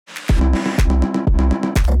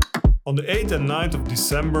On the 8th and 9th of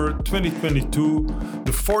December 2022,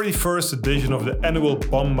 the 41st edition of the annual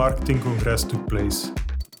BAM Marketing Congress took place.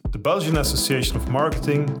 The Belgian Association of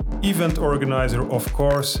Marketing, event organizer of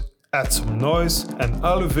course, Add Some Noise, and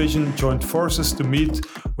Aluvision joined forces to meet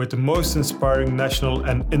with the most inspiring national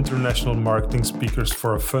and international marketing speakers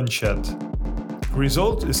for a fun chat. The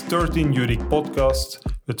result is 13 unique podcasts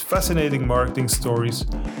with fascinating marketing stories,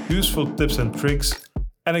 useful tips and tricks,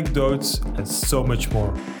 anecdotes, and so much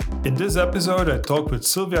more. In this episode, I talk with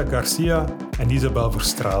SILVIA GARCIA and Isabel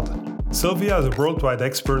Verstrate. SILVIA is a worldwide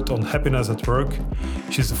expert on happiness at work.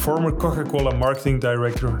 She's the former Coca-Cola marketing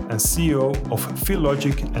director and CEO of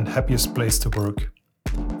Logic and Happiest Place to Work.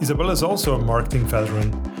 Isabel is also a marketing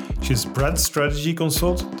veteran. She's brand strategy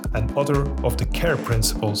consultant and author of the CARE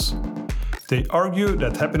principles. They argue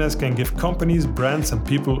that happiness can give companies, brands, and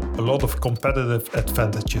people a lot of competitive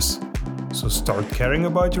advantages. So start caring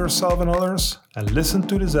about yourself and others and listen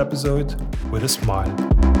to this episode with a smile.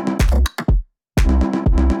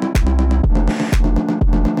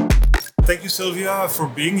 Thank you, Sylvia, for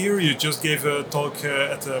being here. You just gave a talk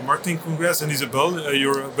at the Marketing Congress, and Isabel,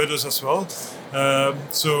 you're with us as well.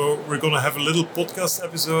 So we're going to have a little podcast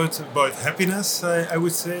episode about happiness, I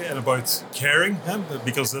would say, and about caring,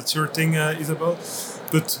 because that's your thing, Isabel.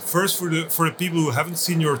 But first, for the people who haven't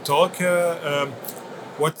seen your talk,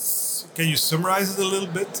 can you summarize it a little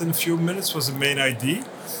bit in a few minutes? What's the main idea?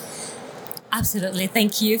 Absolutely.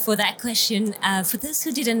 Thank you for that question. For those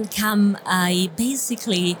who didn't come, I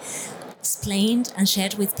basically explained and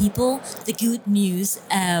shared with people the good news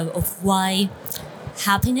of why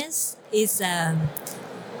happiness is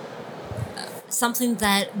something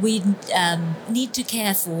that we need to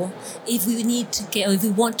care for if we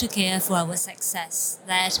want to care for our success.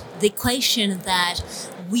 That the equation that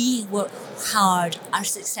we work hard, are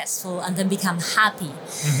successful, and then become happy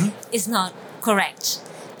is not correct.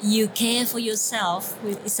 You care for yourself,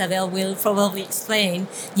 which Isabel will probably explain.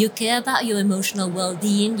 You care about your emotional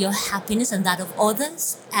well-being, your happiness, and that of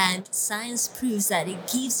others. And science proves that it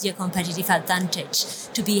gives you a competitive advantage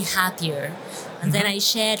to be happier. And then I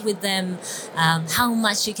shared with them how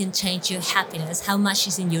much you can change your happiness, how much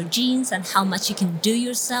is in your genes, and how much you can do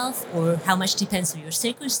yourself, or how much depends on your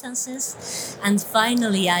circumstances. And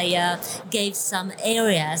finally, I gave some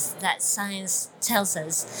areas that science tells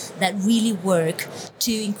us that really work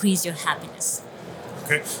to increase your happiness.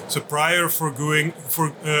 Okay, so prior from going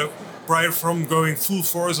full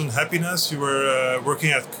force on happiness, you were working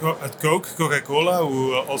at Coca-Cola,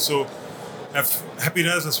 who also have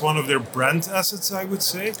happiness as one of their brand assets, I would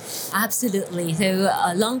say. Absolutely. So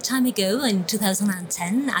a long time ago, in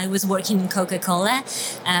 2010, I was working in Coca-Cola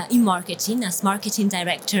in marketing as marketing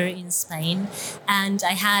director in Spain. And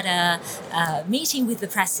I had a meeting with the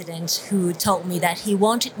president who told me that he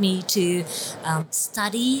wanted me to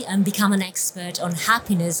study and become an expert on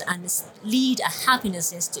happiness and lead a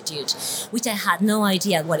happiness institute, which I had no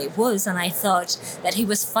idea what it was. And I thought that he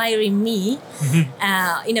was firing me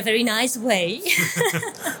in a very nice way.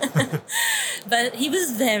 But he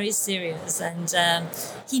was very serious, and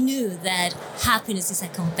he knew that happiness is a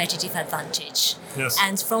competitive advantage. Yes.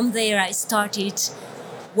 And from there I started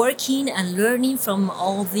working and learning from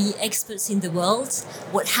all the experts in the world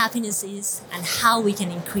what happiness is and how we can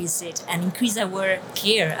increase it and increase our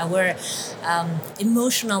care, our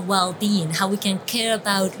emotional well-being, how we can care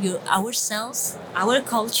about ourselves, our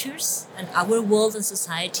cultures, and our world and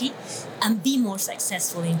society, and be more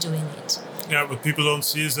successful in doing it. Yeah, what people don't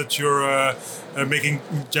see is that you're making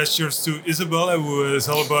gestures to Isabel, who is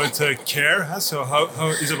all about care. So how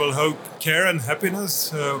Isabel, how care and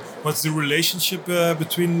happiness, what's the relationship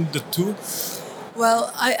between the two?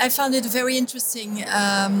 Well, I found it a very interesting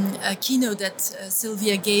keynote that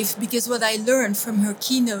Sylvia gave, because what I learned from her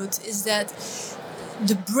keynote is that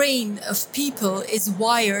the brain of people is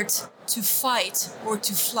wired to fight or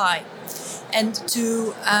to fly, and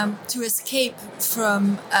to escape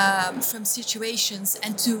from situations,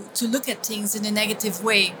 and to look at things in a negative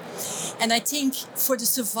way. And I think for the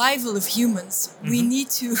survival of humans, we need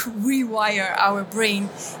to rewire our brain,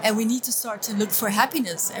 and we need to start to look for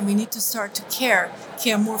happiness, and we need to start to care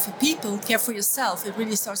more for people, care for yourself. It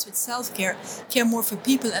really starts with self-care, care more for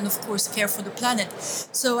people, and of course care for the planet.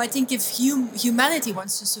 So I think if humanity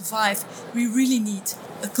wants to survive, we really need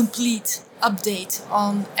a complete update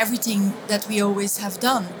on everything that we always have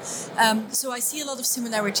done. So I see a lot of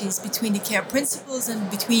similarities between the CARE principles and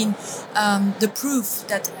between the proof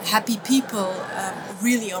that happy people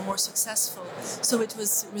really are more successful. So it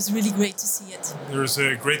was really great to see it. There's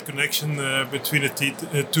a great connection between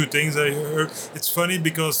the two things I heard. It's funny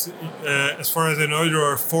because as far as I know, there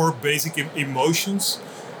are 4 basic emotions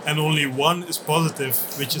and only one is positive,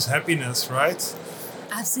 which is happiness, right?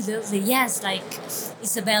 Absolutely, yes. Like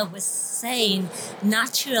Isabel was saying,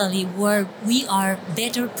 naturally, we are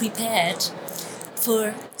better prepared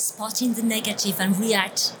for spotting the negative and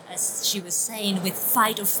react, as she was saying, with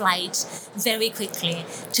fight or flight very quickly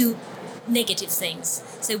to negative things.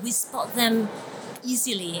 So we spot them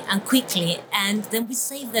easily and quickly, and then we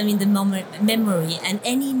save them in the memory, and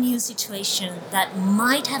any new situation that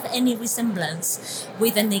might have any resemblance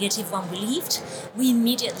with a negative one we lived, we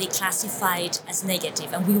immediately classify it as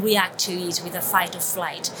negative and we react to it with a fight or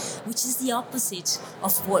flight, which is the opposite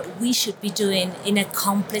of what we should be doing in a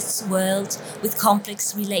complex world with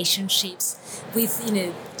complex relationships, with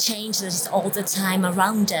change that is all the time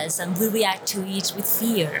around us, and we react to it with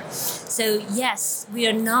fear. So yes, we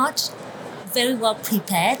are not very well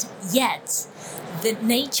prepared, yet the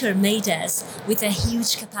nature made us with a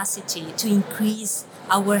huge capacity to increase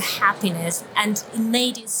our happiness, and it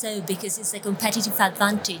made it so because it's a competitive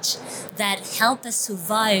advantage that help us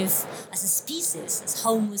survive as a species, as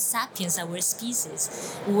Homo sapiens, our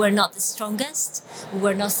species. We were not the strongest, we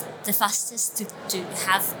were not the fastest to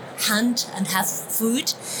have hunt and have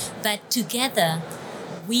food, but together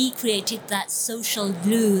we created that social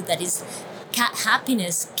glue that is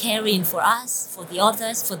happiness, caring for us, for the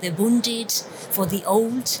others, for the wounded, for the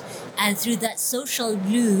old. And through that social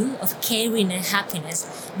glue of caring and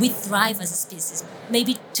happiness, we thrive as a species.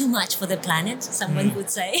 Maybe too much for the planet, someone would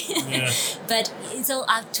say. Yeah. But it's all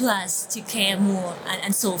up to us to care more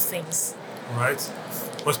and solve things. Right.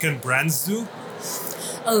 What can brands do?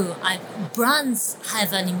 Brands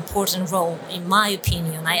have an important role, in my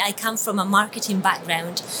opinion. I come from a marketing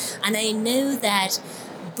background, and I know that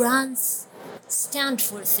brands stand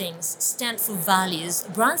for things, stand for values.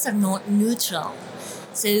 Brands are not neutral.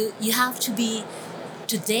 So you have to be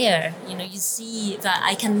to dare. You see that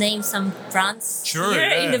I can name some brands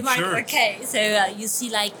in the market. Sure. Okay, so you see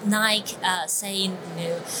like Nike saying,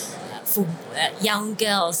 for young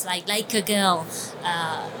girls, like a girl,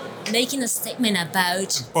 making a statement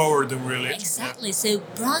about empower them really. Exactly. Yeah. So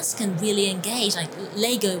brands can really engage, like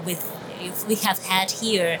Lego we have had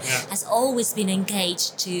here has always been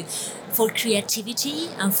engaged for creativity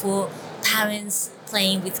and for parents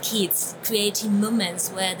playing with kids, creating moments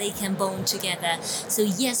where they can bond together. So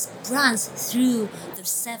yes, brands through their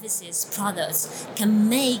services, products can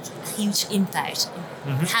make a huge impact,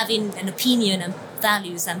 having an opinion and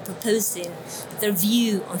values and proposing their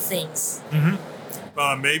view on things.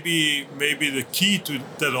 Maybe the key to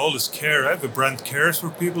that all is care. Right? The brand cares for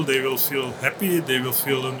people. They will feel happy. They will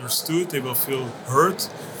feel understood. They will feel heard.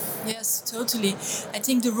 Yes, totally. I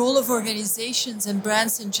think the role of organizations and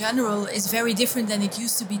brands in general is very different than it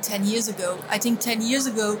used to be 10 years ago. I think 10 years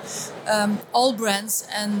ago, all brands,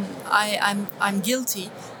 and I'm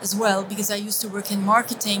guilty as well because I used to work in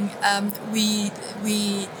marketing, we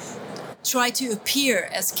try to appear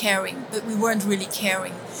as caring, but we weren't really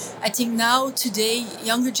caring. I think now, today,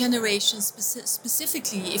 younger generations,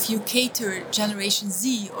 specifically if you cater Generation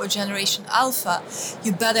Z or Generation Alpha,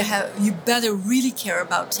 you better really care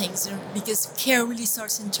about things, because care really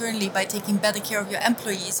starts internally by taking better care of your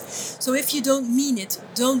employees. So if you don't mean it,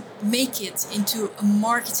 don't make it into a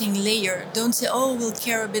marketing layer. Don't say, oh, we'll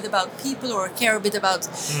care a bit about people or care a bit about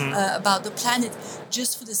the planet,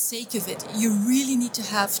 just for the sake of it. You really need to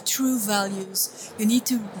have true values. You need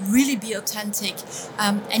to really be authentic,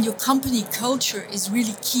 and your company culture is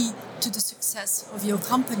really key to the success of your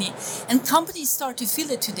company. And companies start to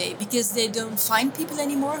feel it today because they don't find people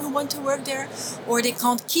anymore who want to work there, or they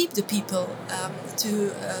can't keep the people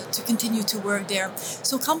to continue to work there.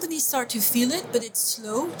 So companies start to feel it, but it's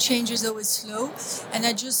slow. Change is always slow. And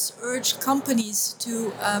I just urge companies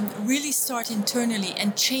to really start internally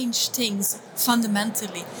and change things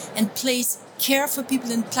fundamentally and place care for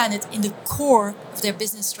people and planet in the core of their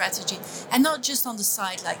business strategy, and not just on the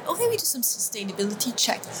side, like, okay, we do some sustainability,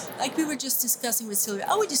 check. Like we were just discussing with Sylvia,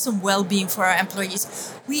 we do some well-being for our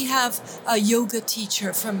employees. We have a yoga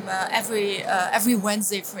teacher from every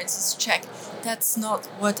Wednesday, for instance, check. That's not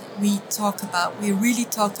what we talk about. We really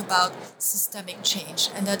talk about systemic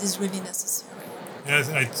change, and that is really necessary. Yes,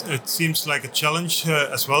 it seems like a challenge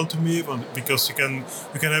as well to me, because you can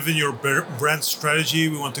have in your brand strategy,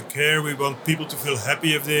 we want to care, we want people to feel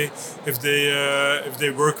happy if they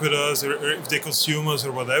work with us, or if they consume us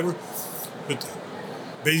or whatever. But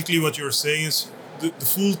basically what you're saying is the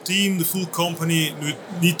full team, the full company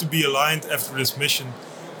need to be aligned after this mission.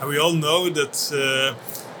 And we all know that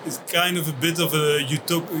it's kind of a bit of a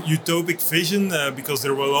utopic vision, because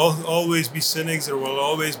there will always be cynics, there will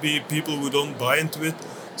always be people who don't buy into it.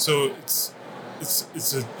 So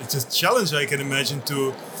it's a challenge, I can imagine,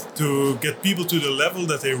 to get people to the level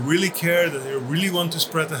that they really care, that they really want to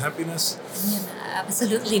spread the happiness. Yeah,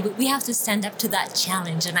 absolutely. But we have to stand up to that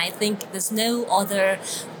challenge, and I think there's no other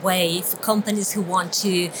way for companies who want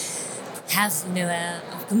to have a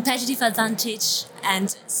competitive advantage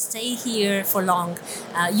and stay here for long.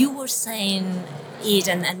 You were saying it,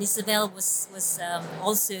 and Isabel was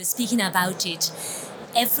also speaking about it.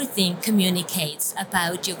 Everything communicates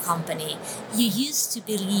about your company. You used to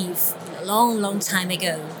believe a long time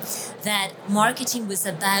ago that marketing was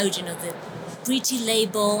about the pretty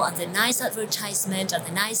label and the nice advertisement and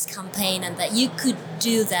the nice campaign, and that you could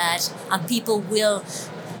do that and people will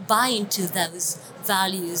buy into those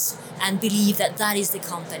values and believe that that is the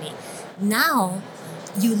company. Now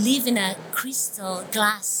you live in a crystal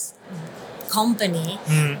glass company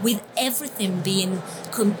with everything being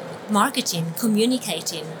marketing,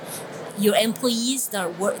 communicating. Your employees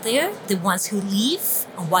that work there, the ones who leave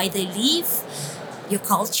and why they leave, your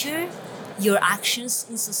culture, your actions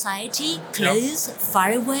in society, close,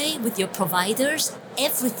 far away with your providers,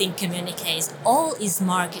 everything communicates. All is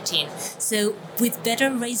marketing. So we'd better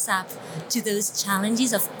raise up to those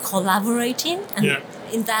challenges of collaborating and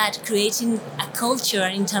in that creating a culture,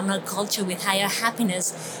 an internal culture with higher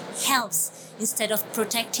happiness helps. Instead of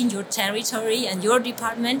protecting your territory and your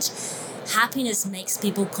department, happiness makes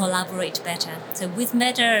people collaborate better. So we'd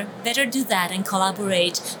better do that and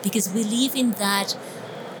collaborate, because we live in that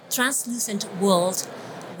translucent world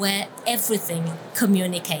where everything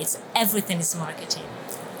communicates, everything is marketing.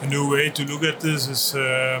 A new way to look at this is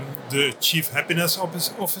the chief happiness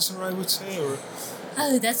officer, I would say, or?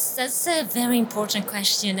 Oh, that's a very important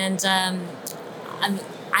question, and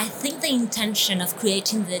I think the intention of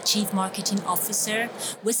creating the chief marketing officer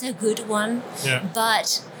was a good one,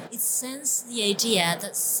 but it sends the idea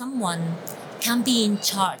that someone can be in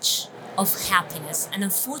charge of happiness. And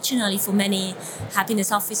unfortunately for many happiness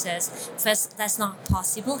officers, first, that's not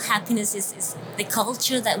possible. Happiness is the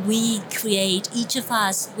culture that we create, each of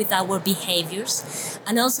us, with our behaviors.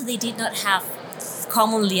 And also they did not have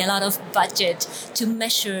commonly a lot of budget to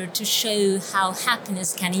measure, to show how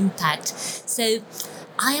happiness can impact. So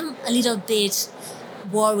I am a little bit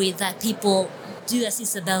worried that people do, as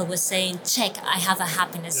Isabel was saying, check, I have a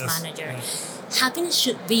happiness manager. Happiness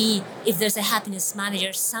should be, if there's a happiness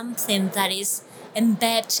manager, something that is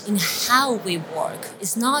embedded in how we work.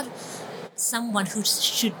 It's not someone who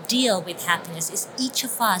should deal with happiness. It's each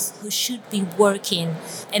of us who should be working,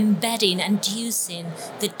 embedding and using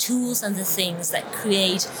the tools and the things that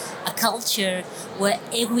create a culture where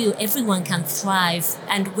everyone can thrive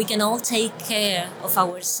and we can all take care of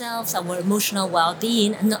ourselves, our emotional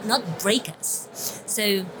well-being, and not break us.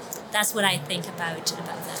 So that's what I think about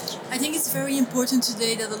that. I think it's very important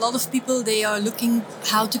today that a lot of people, they are looking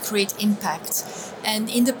how to create impact. And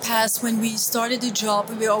in the past, when we started a job,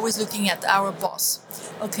 we were always looking at our boss.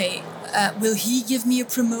 Okay, will he give me a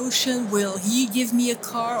promotion? Will he give me a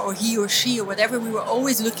car, or he or she or whatever? We were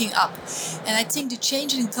always looking up. And I think the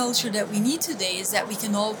change in culture that we need today is that we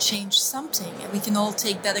can all change something and we can all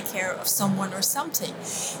take better care of someone or something.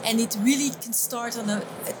 And it really can start on a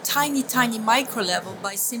tiny micro level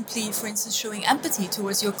by simply, for instance, showing empathy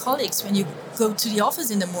towards your colleagues when you go to the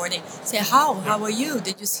office in the morning. Say, how are you?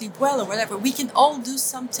 Did you sleep well, or whatever? We can all do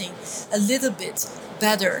something a little bit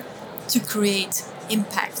better to create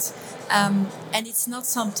impact. And it's not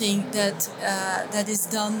something that is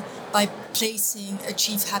done by placing a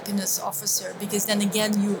chief happiness officer, because then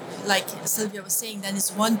again, you, like Sylvia was saying, then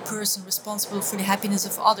it's one person responsible for the happiness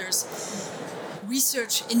of others.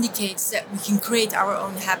 Research indicates that we can create our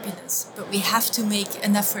own happiness, but we have to make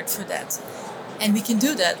an effort for that. And we can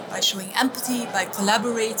do that by showing empathy, by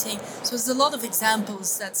collaborating. So there's a lot of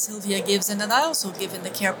examples that Sylvia gives and that I also give in the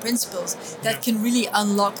CARE principles that can really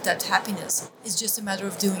unlock that happiness. It's just a matter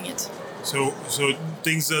of doing it. So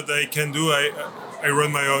things that I can do, I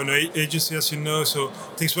run my own agency, as you know. So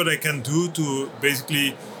things what I can do to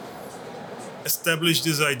basically establish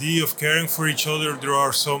this idea of caring for each other. There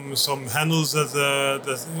are some handles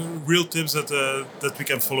that real tips that we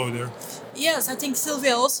can follow there. Yes, I think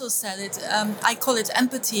Sylvia also said it. I call it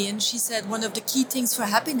empathy, and she said one of the key things for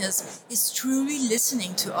happiness is truly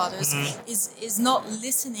listening to others. Is not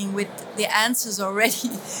listening with the answers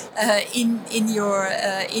already in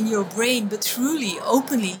your brain, but truly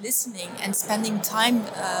openly listening and spending time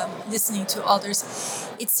listening to others.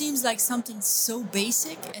 It seems like something so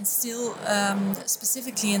basic, and still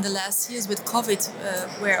specifically in the last years with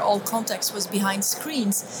COVID, where all context was behind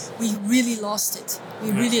screens, we really lost it.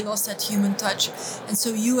 We really lost that human human touch. And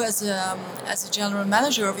so you as a general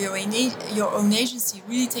manager of your own agency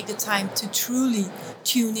really take the time to truly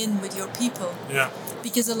tune in with your people. Yeah.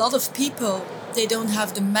 Because a lot of people, they don't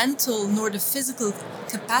have the mental nor the physical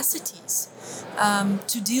capacities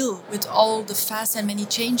to deal with all the fast and many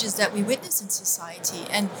changes that we witness in society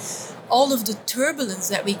and all of the turbulence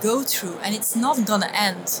that we go through, and it's not gonna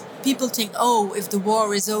end. People think, oh, if the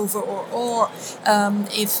war is over or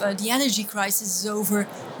if the energy crisis is over,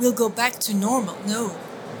 we'll go back to normal. No,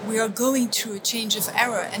 we are going through a change of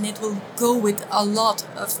era, and it will go with a lot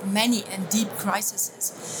of many and deep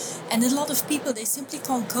crises. And a lot of people, they simply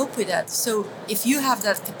can't cope with that. So if you have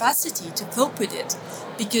that capacity to cope with it,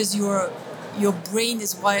 because your brain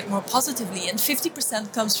is wired more positively, and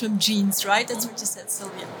 50% comes from genes, right? That's what you said,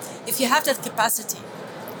 Sylvia. If you have that capacity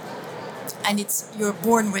and you're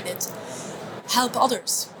born with it, help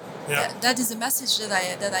others. Yeah. That is a message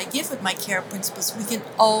that I give with my care principles. We can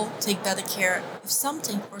all take better care of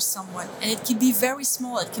something or someone, and it can be very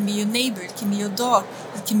small. It can be your neighbor, it can be your dog,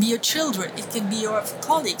 it can be your children, it can be your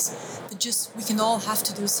colleagues. But just we can all have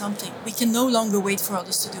to do something. We can no longer wait for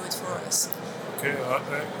others to do it for us. Okay,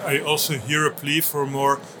 I also hear a plea for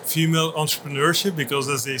more female entrepreneurship, because,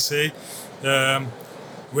 as they say,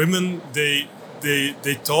 women they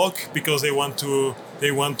talk because they want to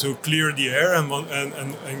clear the air,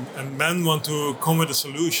 and men want to come with a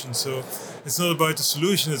solution. So it's not about the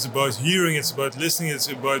solution; it's about hearing, it's about listening, it's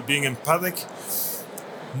about being empathic.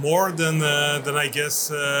 More than I guess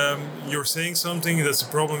you're saying something that's a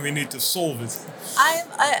problem, we need to solve it.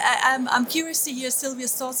 I'm curious to hear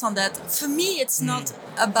Sylvia's thoughts on that. For me, it's not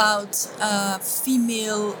about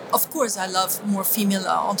female. Of course, I love more female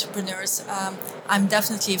entrepreneurs. I'm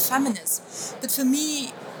definitely a feminist, but for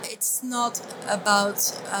me, it's not about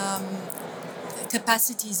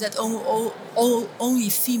capacities that only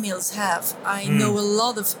females have. I know a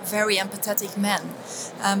lot of very empathetic men.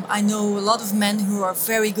 I know a lot of men who are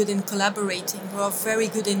very good in collaborating, who are very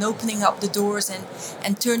good in opening up the doors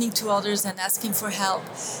and turning to others and asking for help.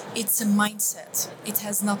 It's a mindset. It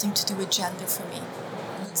has nothing to do with gender for me.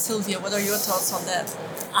 Sylvia, what are your thoughts on that?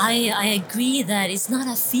 I agree that it's not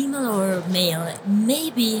a female or male.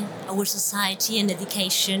 Maybe our society and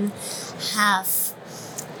education have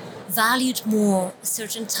valued more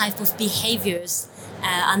certain type of behaviors,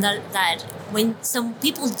 and that when some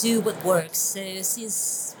people do what works. So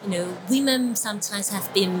since women sometimes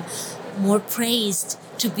have been more praised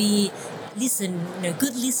to be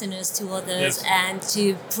good listeners to others, yes, and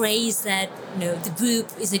to praise that the group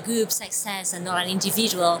is a group success and not an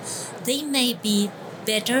individual, they may be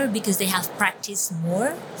better because they have practiced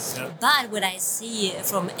more. Yeah. But what I see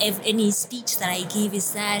from any speech that I give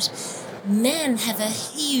is that men have a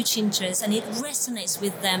huge interest, and it resonates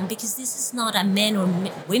with them, because this is not a men or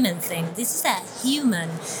women thing. This is a human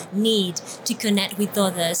need to connect with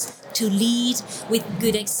others, to lead with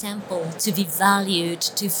good example, to be valued,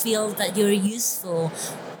 to feel that you're useful.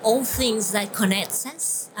 All things that connects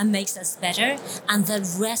us and makes us better, and that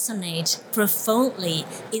resonate profoundly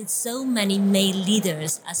in so many male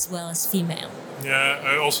leaders as well as female. Yeah,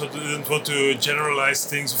 I also didn't want to generalize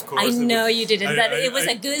things, of course. I know you didn't, but it was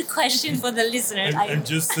a good question for the listener. I'm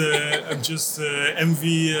just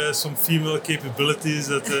envy some female capabilities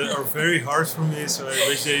that are very hard for me, so I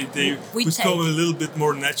wish they would come a little bit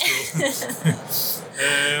more natural.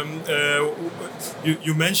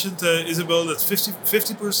 You mentioned, Isabel, that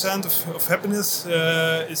 50% of happiness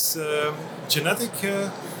is genetic.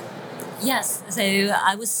 Yes, so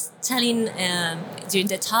I was telling during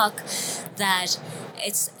the talk that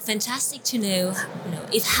it's fantastic to know,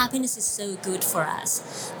 if happiness is so good for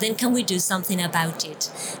us, then can we do something about it?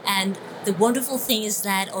 And the wonderful thing is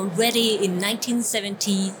that already in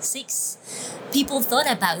 1976, people thought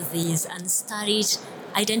about this and studied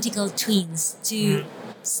identical twins to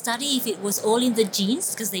study if it was all in the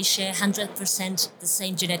genes, because they share 100% the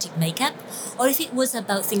same genetic makeup, or if it was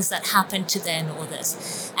about things that happened to them or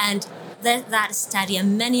others. And that study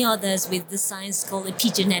and many others with the science called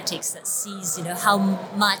epigenetics that sees, how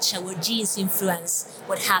much our genes influence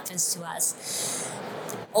what happens to us.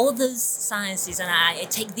 All those sciences, and I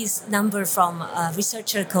take this number from a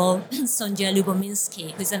researcher called Sonja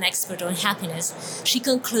Lubomirsky, who's an expert on happiness. She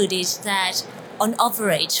concluded that on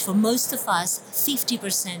average, for most of us,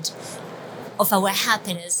 50% of our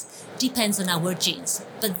happiness depends on our genes.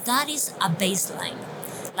 But that is a baseline.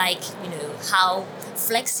 Like, how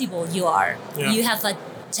flexible you are. Yeah. You have a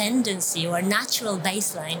tendency or a natural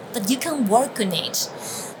baseline, but you can work on it.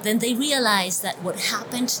 Then they realize that what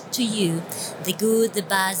happened to you, the good, the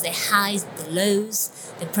bad, the highs, the lows,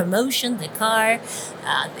 the promotion, the car,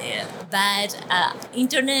 the bad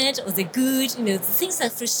internet, or the good, the things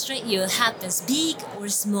that frustrate you happens, big or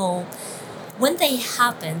small. When they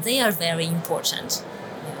happen, they are very important.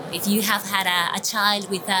 If you have had a child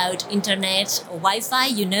without internet or Wi-Fi,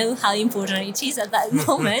 you know how important it is at that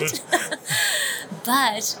moment.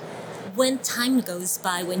 But when time goes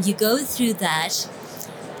by, when you go through that,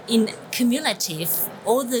 in cumulative,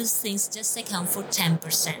 all those things just account for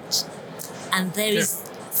 10%. And there is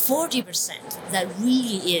 40% that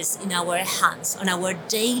really is in our hands, on our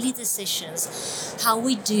daily decisions, how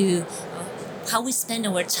we do, how we spend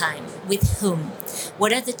our time, with whom,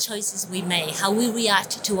 what are the choices we make, how we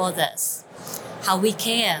react to others, how we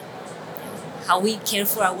care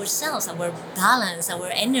for ourselves, our balance, our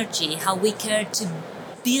energy, how we care to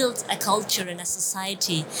build a culture and a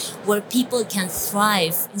society where people can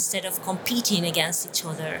thrive instead of competing against each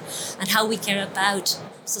other, and how we care about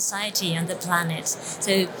society and the planet.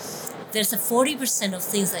 So there's a 40% of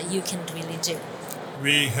things that you can really do.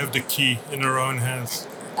 We have the key in our own hands.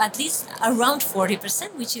 At least around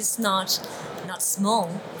 40%, which is not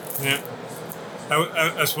small. Yeah.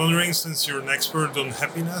 I was wondering, since you're an expert on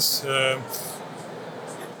happiness,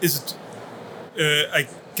 is it... I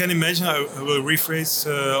can imagine, I will rephrase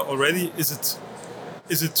already, is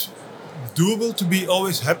it doable to be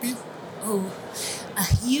always happy? Oh, a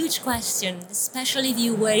huge question, especially if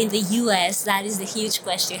you were in the US. That is the huge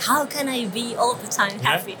question. How can I be all the time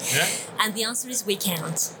happy? Yeah. And the answer is we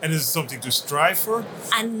can't. And is it something to strive for?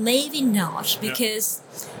 And maybe not, because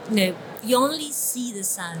you only see the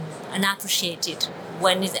sun and appreciate it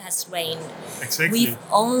when it has rained. Exactly. We've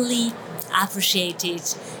only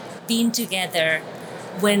appreciated being together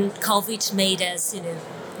when COVID made us,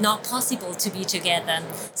 not possible to be together.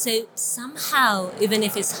 So somehow, even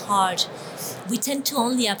if it's hard, we tend to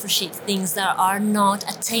only appreciate things that are not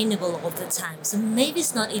attainable all the time. So maybe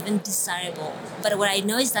it's not even desirable. But what I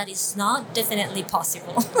know is that it's not definitely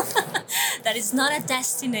possible. That it's not a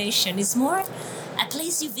destination. It's more a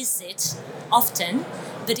place you visit often,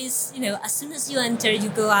 but it's, as soon as you enter, you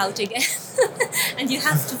go out again. And you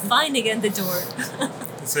have to find again the door.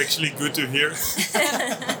 It's actually good to hear.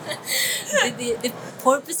 The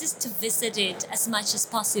purpose is to visit it as much as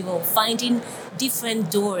possible, finding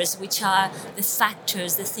different doors, which are the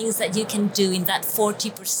factors, the things that you can do in that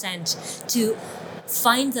 40% to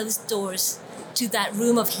find those doors to that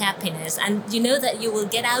room of happiness. And you know that you will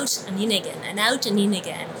get out and in again, and out and in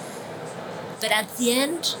again. But at the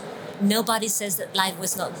end, nobody says that life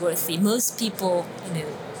was not worthy. Most people,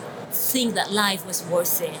 think that life was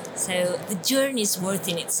worthy. So the journey is worth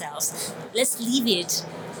in itself. Let's leave it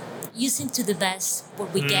using to the best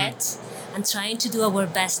what we get and trying to do our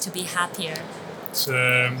best to be happier. It's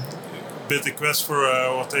a bit a quest for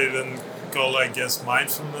what they then call, I guess,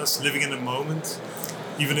 mindfulness, living in the moment.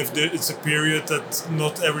 Even if it's a period that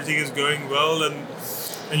not everything is going well,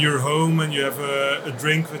 and you're home and you have a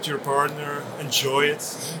drink with your partner, enjoy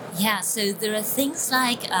it. Yeah, so there are things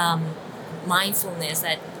like mindfulness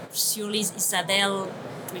that surely Isabel,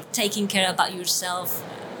 taking care about yourself,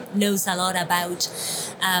 knows a lot about.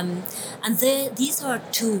 And these are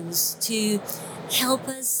tools to help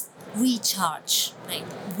us recharge.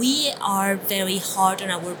 We are very hard on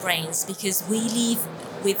our brains because we live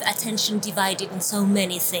with attention divided in so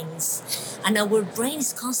many things. And our brain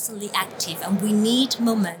is constantly active, and we need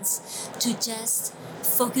moments to just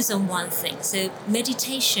focus on one thing. So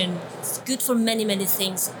meditation is good for many, many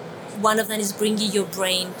things. One of them is bringing your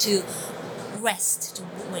brain to rest.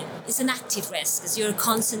 It's an active rest because you're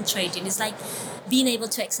concentrating. It's like being able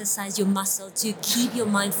to exercise your muscle to keep your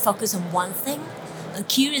mind focused on one thing. And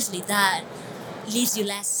curiously, that leaves you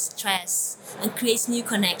less stress and creates new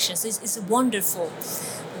connections. So it's wonderful.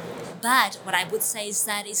 But what I would say is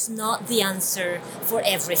that it's not the answer for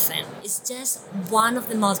everything. It's just one of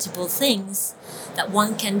the multiple things that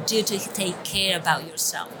one can do to take care about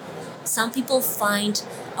yourself. Some people find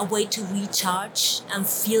a way to recharge and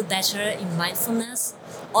feel better in mindfulness.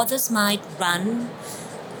 Others might run,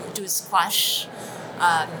 do squash,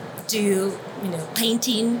 do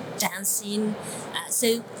painting, dancing.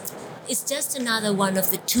 So it's just another one of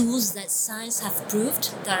the tools that science have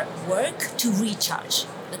proved that work to recharge.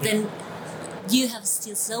 But then you have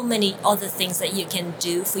still so many other things that you can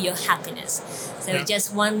do for your happiness. So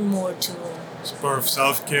just one more tool. It's part of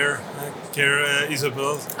self-care,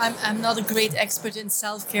 Isabel. I'm not a great expert in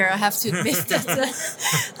self-care. I have to admit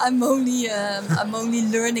that I'm only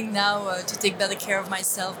learning now to take better care of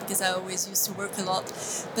myself, because I always used to work a lot.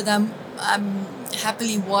 But I'm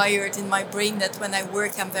happily wired in my brain that when I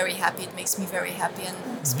work, I'm very happy. It makes me very happy. And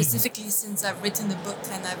specifically since I've written the book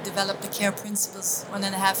and I've developed the care principles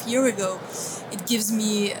 1.5 years ago, it gives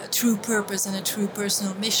me a true purpose and a true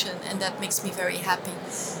personal mission, and that makes me very happy.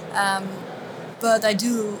 But I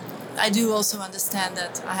do also understand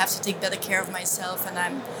that I have to take better care of myself, and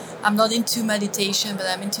I'm not into meditation, but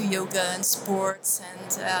I'm into yoga and sports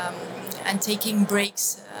and taking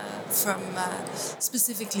breaks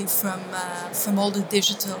specifically from all the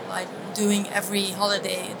digital. I'm doing every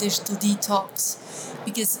holiday a digital detox,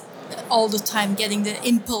 because all the time getting the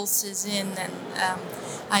impulses in, and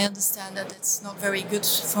I understand that it's not very good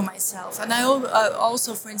for myself. And I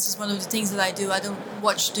also, for instance, one of the things that I do, I don't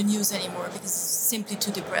watch the news anymore, because it's simply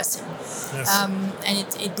too depressing. Yes. And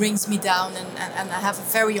it brings me down, and I have a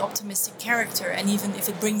very optimistic character, and even if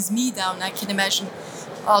it brings me down, I can imagine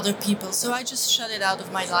other people. So I just shut it out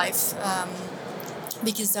of my life,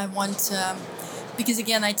 because I want, because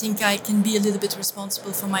again, I think I can be a little bit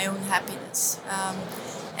responsible for my own happiness.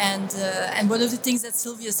 And one of the things that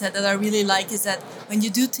Sylvia said that I really like is that when you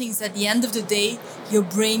do things at the end of the day, your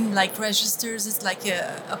brain like registers it's like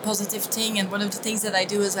a positive thing. And one of the things that I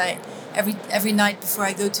do is every night before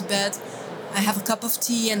I go to bed, I have a cup of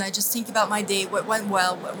tea and I just think about my day, what went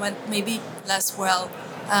well, what went maybe less well.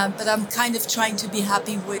 But I'm kind of trying to be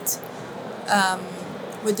happy with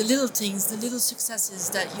the little things, the little successes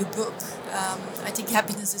that you book. I think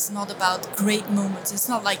happiness is not about great moments. It's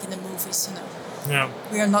not like in the movies, you know. Yeah.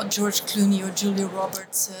 We are not George Clooney or Julia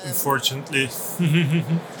Roberts. Unfortunately.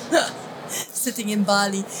 Sitting in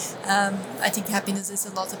Bali. I think happiness is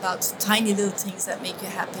a lot about tiny little things that make you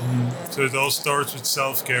happy. So it all starts with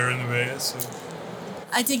self-care in a way. So.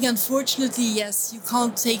 I think, unfortunately, yes, you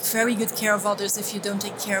can't take very good care of others if you don't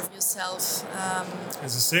take care of yourself.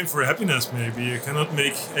 It's the same for happiness, maybe. You cannot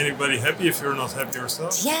make anybody happy if you're not happy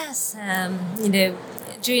yourself. Yes,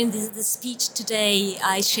 during the speech today,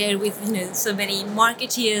 I shared with so many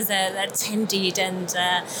marketeers that attended, and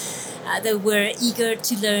they were eager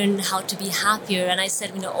to learn how to be happier. And I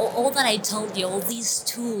said, all that I told you, all these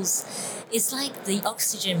tools, it's like the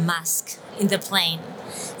oxygen mask in the plane.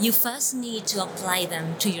 You first need to apply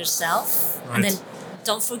them to yourself, right. And then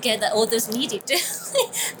don't forget that others need it.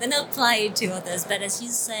 Then apply it to others. But as you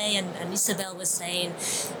say, and Isabel was saying,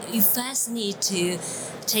 you first need to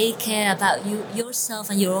take care about yourself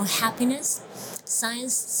and your own happiness.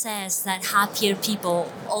 Science says that happier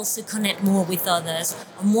people also connect more with others,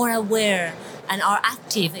 are more aware, and are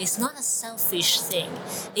active. It's not a selfish thing.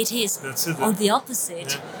 It is on the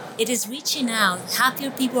opposite. Yeah. It is reaching out.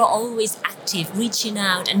 Happier people are always active, reaching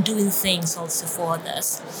out and doing things also for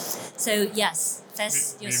others. So yes,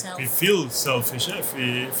 first yourself. We feel selfish if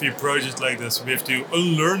we approach it like this. We have to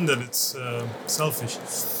unlearn that it's selfish.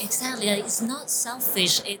 Exactly. It's not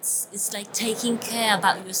selfish. It's like taking care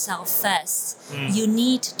about yourself first. You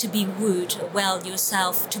need to be well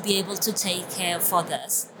yourself to be able to take care of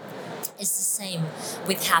others. It's the same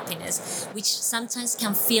with happiness, which sometimes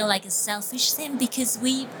can feel like a selfish thing because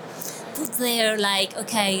we put there like,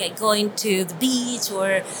 okay, going to the beach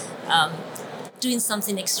or doing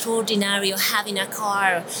something extraordinary or having a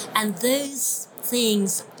car. And those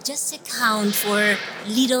things just account for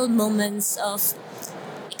little moments of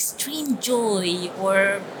extreme joy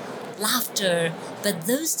or laughter. But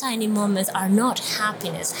those tiny moments are not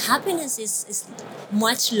happiness. Happiness is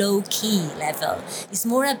much low-key level. It's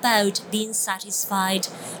more about being satisfied,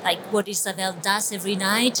 like what Isabel does every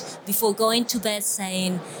night before going to bed,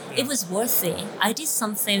 saying, it was worthy. I did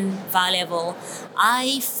something valuable.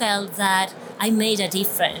 I felt that I made a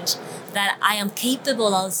difference, that I am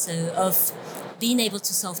capable also of being able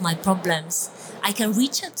to solve my problems. I can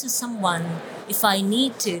reach out to someone if I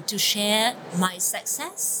need to share my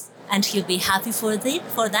success, and he'll be happy for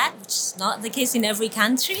that, which is not the case in every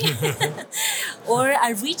country. Or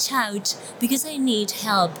I reach out because I need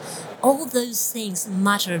help. All those things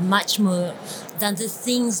matter much more than the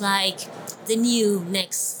things like the new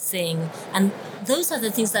next thing. And those are the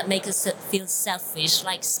things that make us feel selfish,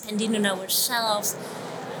 like spending on ourselves.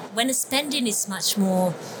 When spending is much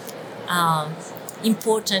more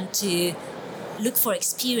important to look for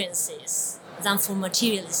experiences than for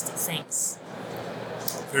materialistic things.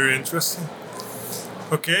 Very interesting.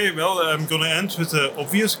 Okay, well, I'm going to end with the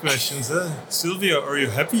obvious questions. Sylvia, are you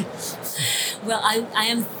happy? Well, I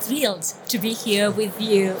am thrilled to be here with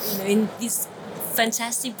you, in this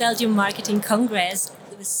fantastic Belgium Marketing Congress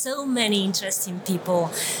with so many interesting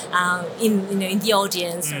people in the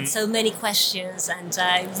audience and so many questions, and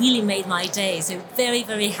really made my day. So very,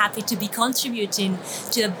 very happy to be contributing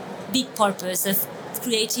to a big purpose of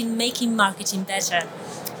making marketing better.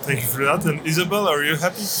 Thank you for that. And Isabel, are you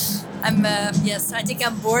happy? Yes, I think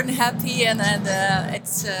I'm born happy, and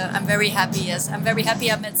I'm very happy. Yes, I'm very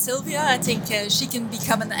happy I met Sylvia. I think she can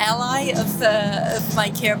become an ally of my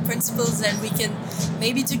care principles, and we can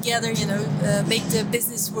maybe together, make the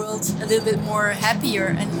business world a little bit more happier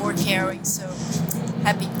and more caring. So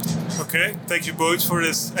happy. Okay, thank you both for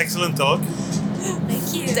this excellent talk.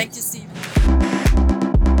 Thank you. Thank you, Steve.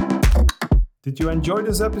 Did you enjoy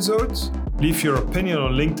this episode? Leave your opinion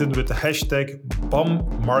on LinkedIn with the hashtag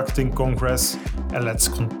BOM_Marketing_Congress, and let's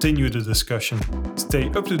continue the discussion. Stay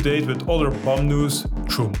up to date with other BOM news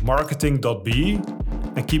through marketing.be,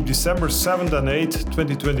 and keep December 7th and 8th,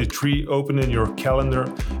 2023 open in your calendar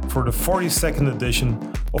for the 42nd edition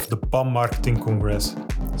of the BOM Marketing Congress.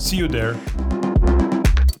 See you there.